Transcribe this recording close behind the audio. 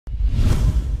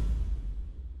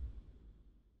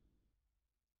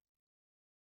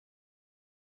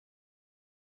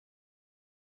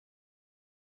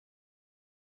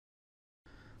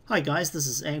Hi guys, this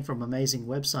is Ang from Amazing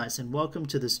Websites and welcome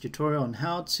to this tutorial on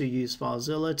how to use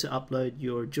FileZilla to upload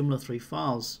your Joomla 3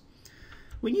 files.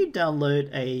 When you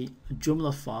download a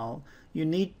Joomla file, you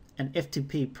need an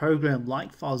FTP program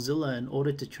like FileZilla in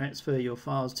order to transfer your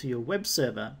files to your web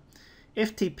server.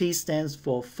 FTP stands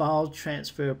for File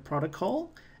Transfer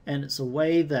Protocol, and it's a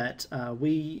way that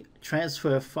we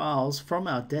transfer files from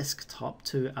our desktop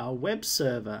to our web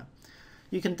server.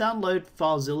 You can download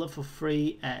FileZilla for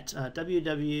free at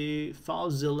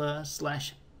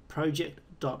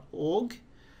www.filezilla/project.org.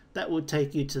 That will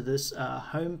take you to this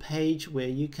home page where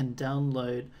you can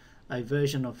download a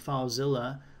version of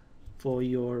FileZilla for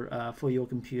your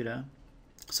computer.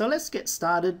 So let's get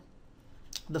started.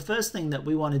 The first thing that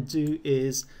we want to do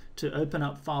is to open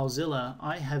up FileZilla.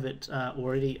 I have it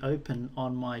already open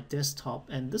on my desktop,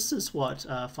 and this is what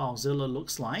FileZilla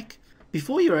looks like.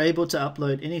 Before you're able to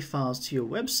upload any files to your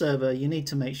web server, you need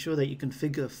to make sure that you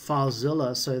configure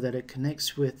FileZilla so that it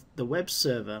connects with the web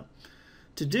server.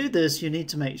 To do this, you need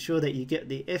to make sure that you get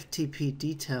the FTP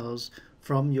details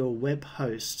from your web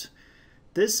host.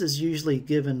 This is usually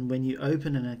given when you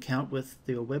open an account with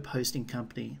your web hosting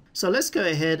company. So let's go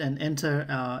ahead and enter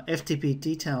our FTP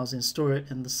details and store it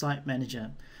in the Site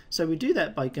Manager. So we do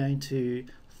that by going to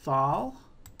File,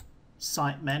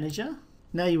 Site Manager.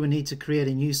 Now you will need to create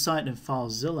a new site in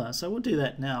FileZilla, so we'll do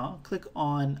that now. Click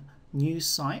on New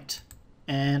Site,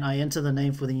 and I enter the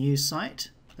name for the new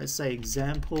site. Let's say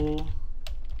example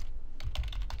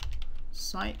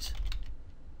site.com.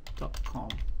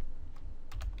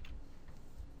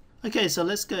 Okay, so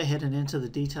let's go ahead and enter the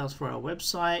details for our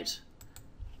website.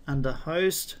 Under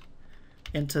host,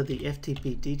 enter the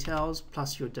FTP details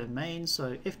plus your domain,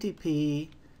 so FTP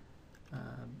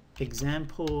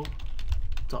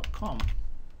example.com.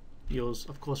 Yours,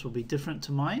 of course, will be different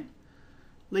to mine.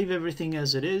 Leave everything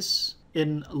as it is.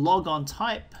 In logon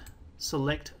type,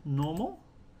 select normal.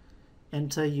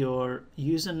 Enter your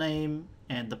username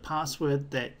and the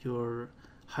password that your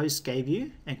host gave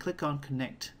you and click on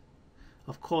connect.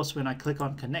 Of course, when I click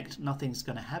on connect, nothing's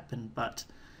going to happen, but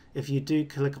if you do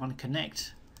click on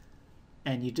connect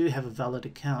and you do have a valid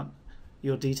account,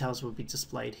 your details will be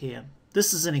displayed here.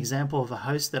 This is an example of a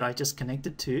host that I just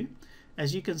connected to.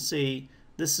 As you can see,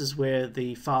 this is where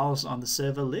the files on the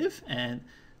server live, and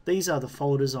these are the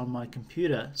folders on my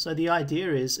computer. So the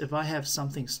idea is, if I have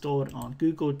something stored on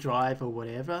Google Drive or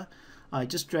whatever, I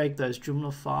just drag those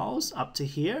Joomla files up to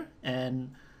here,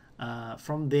 and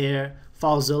from there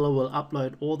FileZilla will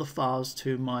upload all the files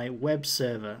to my web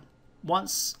server.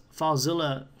 Once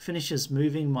FileZilla finishes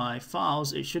moving my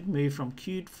files, it should move from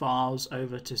queued files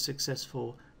over to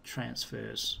successful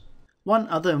transfers. One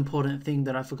other important thing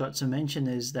that I forgot to mention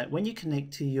is that when you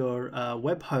connect to your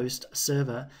web host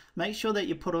server, make sure that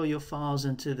you put all your files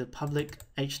into the public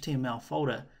HTML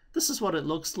folder. This is what it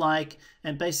looks like,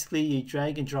 and basically you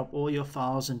drag and drop all your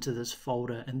files into this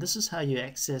folder, and this is how you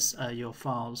access your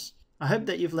files. I hope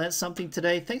that you've learned something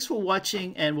today. Thanks for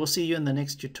watching, and we'll see you in the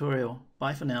next tutorial.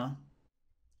 Bye for now.